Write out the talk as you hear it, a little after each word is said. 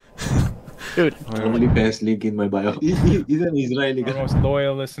Dude, Our OnlyFans link in my bio. He's an Israeli our guy. most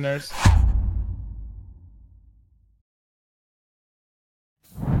loyal listeners.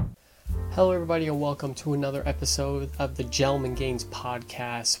 Hello, everybody, and welcome to another episode of the Gentleman Games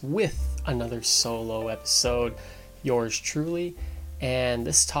podcast with another solo episode. Yours truly. And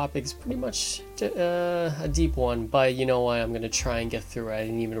this topic is pretty much a deep one, but you know what? I'm going to try and get through it. I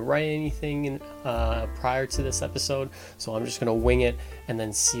didn't even write anything prior to this episode, so I'm just going to wing it and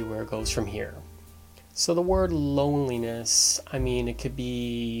then see where it goes from here. So, the word loneliness, I mean, it could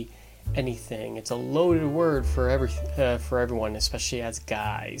be anything. It's a loaded word for everyone, especially as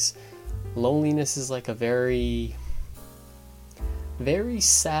guys. Loneliness is like a very, very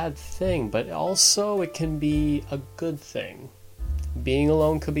sad thing, but also it can be a good thing. Being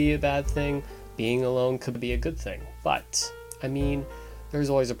alone could be a bad thing, being alone could be a good thing. But, I mean, there's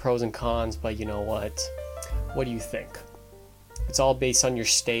always a pros and cons, but you know what? What do you think? It's all based on your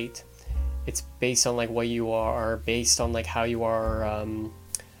state. It's based on like what you are, based on like how you are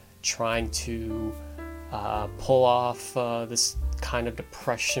trying to pull off this kind of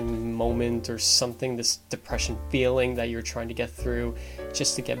depression moment or something, this depression feeling that you're trying to get through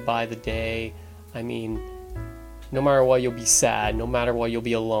just to get by the day. I mean, no matter what, you'll be sad. No matter what, you'll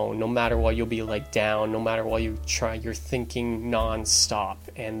be alone. No matter what, you'll be like down. No matter what, you're thinking non-stop.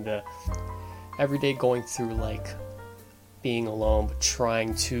 And every day going through like being alone, but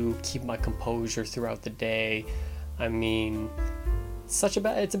trying to keep my composure throughout the day. I mean, it's a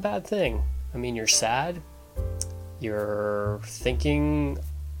bad thing. I mean, you're sad. You're thinking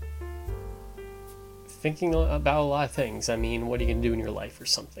about a lot of things. I mean, what are you gonna do in your life or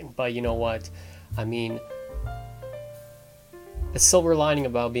something? But you know what? I mean, the silver lining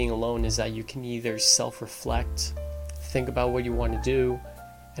about being alone is that you can either self-reflect, think about what you want to do,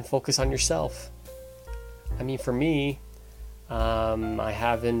 and focus on yourself. I mean, for me, I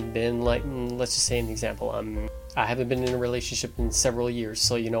haven't been like, let's just say an example. I haven't been in a relationship in several years.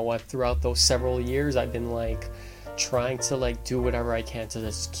 So you know what? Throughout those several years, I've been like trying to like do whatever I can to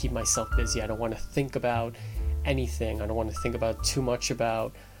just keep myself busy. I don't want to think about anything. I don't want to think about too much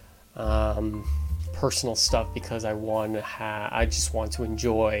about personal stuff because I just want to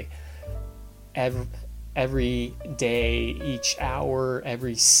enjoy every day, each hour,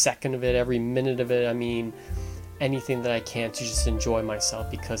 every second of it, every minute of it. I mean, anything that I can to just enjoy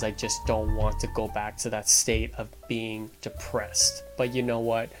myself because I just don't want to go back to that state of being depressed. But you know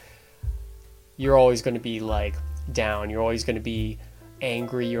what? You're always going to be like down. You're always going to be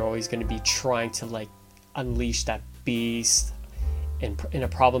angry. You're always going to be trying to like unleash that beast in a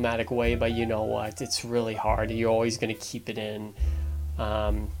problematic way. But you know what? It's really hard. You're always going to keep it in.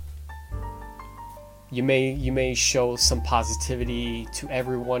 You may show some positivity to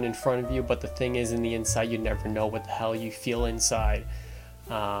everyone in front of you, but the thing is, in the inside, you never know what the hell you feel inside.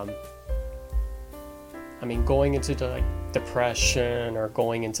 I mean, going into like depression or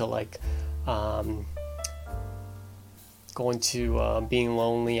going into like going to being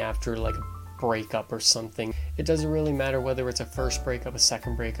lonely after like a breakup or something. It doesn't really matter whether it's a first breakup, a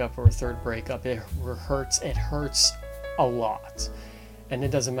second breakup, or a third breakup. It hurts. It hurts a lot. And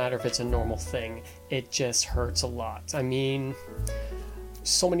it doesn't matter if it's a normal thing, it just hurts a lot. I mean,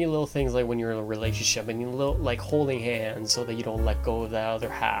 so many little things like when you're in a relationship and you like holding hands so that you don't let go of that other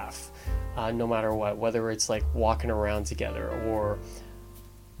half, no matter what, whether it's like walking around together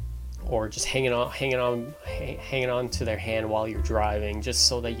or just hanging on to their hand while you're driving, just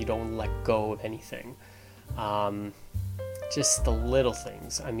so that you don't let go of anything. Just the little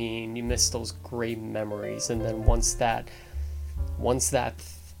things. I mean, you miss those great memories, and then once that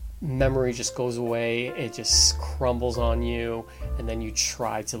memory just goes away, it just crumbles on you, and then you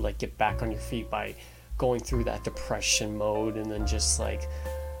try to like get back on your feet by going through that depression mode and then just like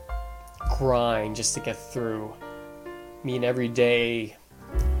grind just to get through. I mean, every day,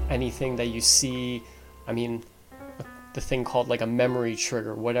 anything that you see, I mean, the thing called like a memory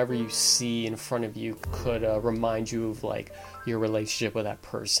trigger, whatever you see in front of you could remind you of like your relationship with that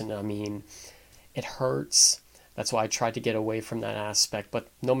person. I mean, it hurts. That's why I tried to get away from that aspect, but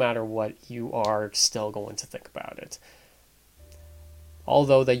no matter what, you are still going to think about it.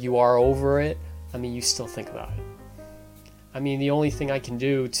 Although that you are over it, I mean, you still think about it. I mean, the only thing I can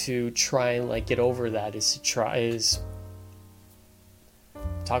do to try and like get over that is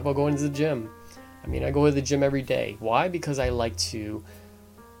talk about going to the gym. I mean, I go to the gym every day. Why? Because I like it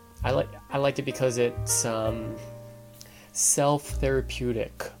because it's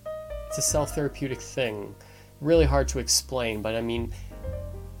self-therapeutic. It's a self-therapeutic thing. Really hard to explain, but I mean,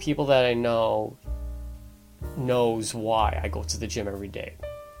 people that I know knows why I go to the gym every day.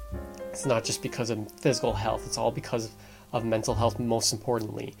 It's not just because of physical health, it's all because of mental health, most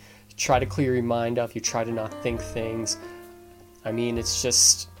importantly. You try to clear your mind up, you try to not think things. I mean,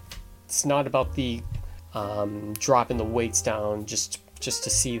 it's not about the dropping the weights down just to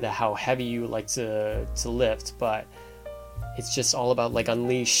see how heavy you like to lift, but it's just all about like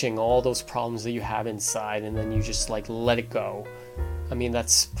unleashing all those problems that you have inside, and then you just like let it go. I mean,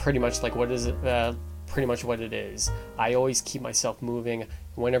 that's pretty much like pretty much what it is. I always keep myself moving.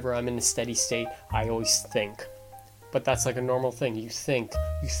 Whenever I'm in a steady state, I always think. But that's like a normal thing. You think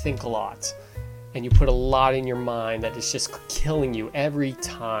a lot, and you put a lot in your mind that is just killing you every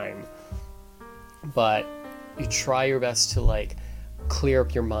time. But you try your best to like clear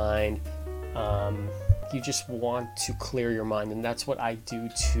up your mind. You just want to clear your mind, and that's what I do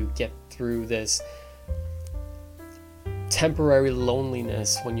to get through this temporary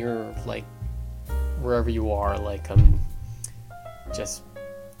loneliness when you're like wherever you are. Like just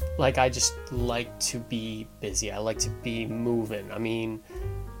like I just like to be busy. I like to be moving. I mean,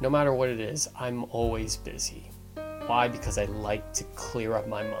 no matter what it is, I'm always busy. Why? Because I like to clear up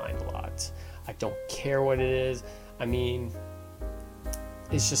my mind a lot. I don't care what it is. I mean,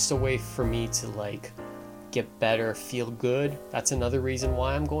 it's just a way for me to like get better, feel good. That's another reason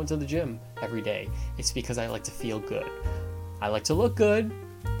why I'm going to the gym every day. It's because I like to feel good. I like to look good,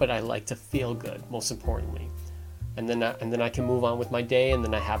 but I like to feel good, most importantly. And then I can move on with my day, and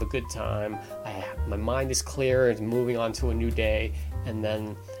then I have a good time. My mind is clear, and moving on to a new day, and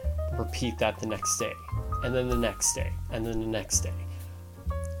then repeat that the next day, and then the next day, and then the next day.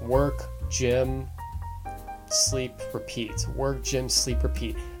 Work, gym, sleep, repeat. Work, gym, sleep,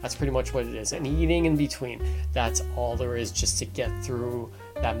 repeat. That's pretty much what it is. And eating in between. That's all there is, just to get through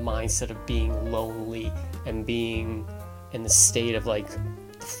that mindset of being lonely and being in the state of like,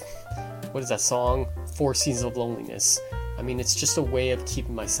 what is that song? 4 Seasons of Loneliness. I mean, it's just a way of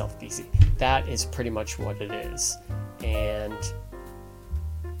keeping myself busy. That is pretty much what it is. And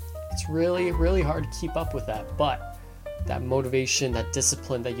it's really, really hard to keep up with that. But that motivation, that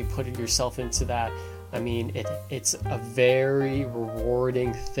discipline that you put yourself into that, I mean, it's a very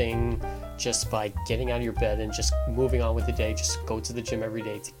rewarding thing just by getting out of your bed and just moving on with the day. Just go to the gym every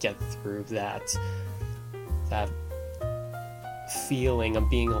day to get through that feeling of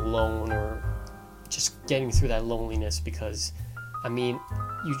being alone, or just getting through that loneliness. Because, I mean,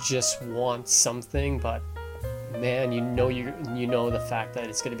 you just want something, but man, you know the fact that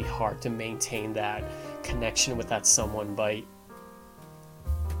it's going to be hard to maintain that connection with that someone, but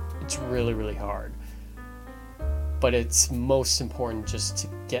it's really, really hard. But it's most important just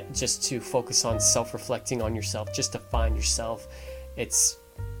to focus on self-reflecting on yourself, just to find yourself. It's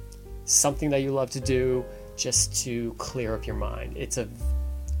something that you love to do, just to clear up your mind. It's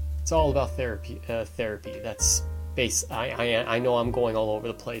all about therapy. That's base. I know I'm going all over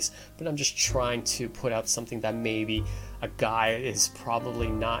the place, but I'm just trying to put out something that maybe a guy is probably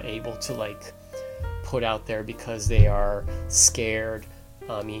not able to like put out there because they are scared.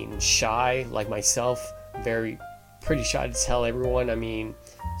 I mean, shy, like myself, pretty shy to tell everyone. I mean,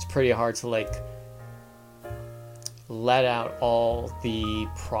 it's pretty hard to like let out all the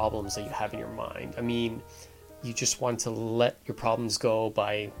problems that you have in your mind. I mean, you just want to let your problems go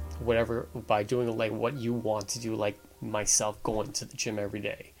by doing like what you want to do, like myself going to the gym every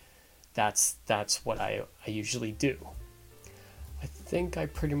day. That's what I usually do. I think I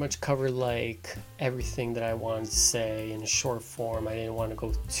pretty much covered like everything that I wanted to say in a short form. I didn't want to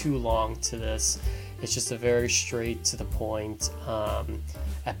go too long to this. It's just a very straight to the point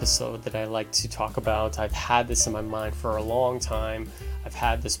episode that I like to talk about. I've had this in my mind for a long time. I've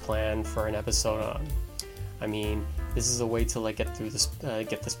had this plan for an episode. I mean, this is a way to like get through this,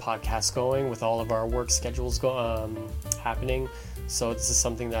 get this podcast going with all of our work schedules happening. So this is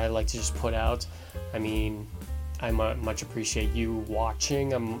something that I like to just put out. I mean, I much appreciate you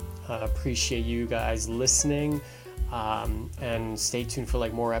watching. Appreciate you guys listening, and stay tuned for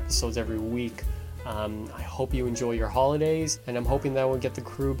like more episodes every week. I hope you enjoy your holidays, and I'm hoping that we'll get the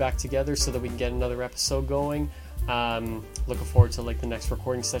crew back together so that we can get another episode going. Looking forward to like the next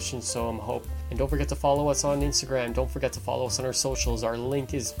recording session. So and don't forget to follow us on Instagram. Don't forget to follow us on our socials. Our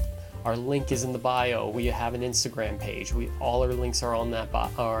link is in the bio. We have an Instagram page. All our links are on that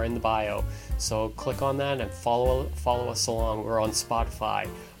are in the bio. So click on that and follow us along. We're on Spotify.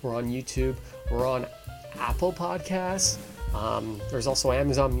 We're on YouTube. We're on Apple Podcasts. There's also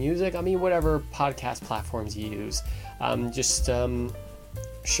Amazon Music. I mean, whatever podcast platforms you use. Just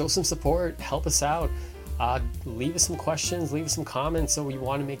show some support. Help us out. Leave us some questions. Leave us some comments. So we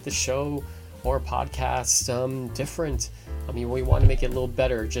want to make the show or podcast different. I mean, we want to make it a little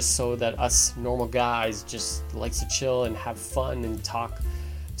better, just so that us normal guys just likes to chill and have fun and talk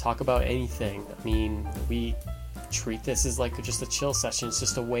about anything. I mean, we treat this as like just a chill session. It's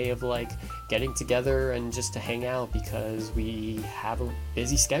just a way of like getting together and just to hang out because we have a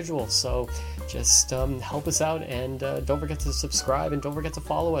busy schedule. So just help us out, and don't forget to subscribe, and don't forget to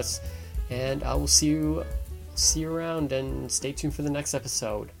follow us. And I will see you around, and stay tuned for the next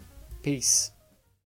episode. Peace.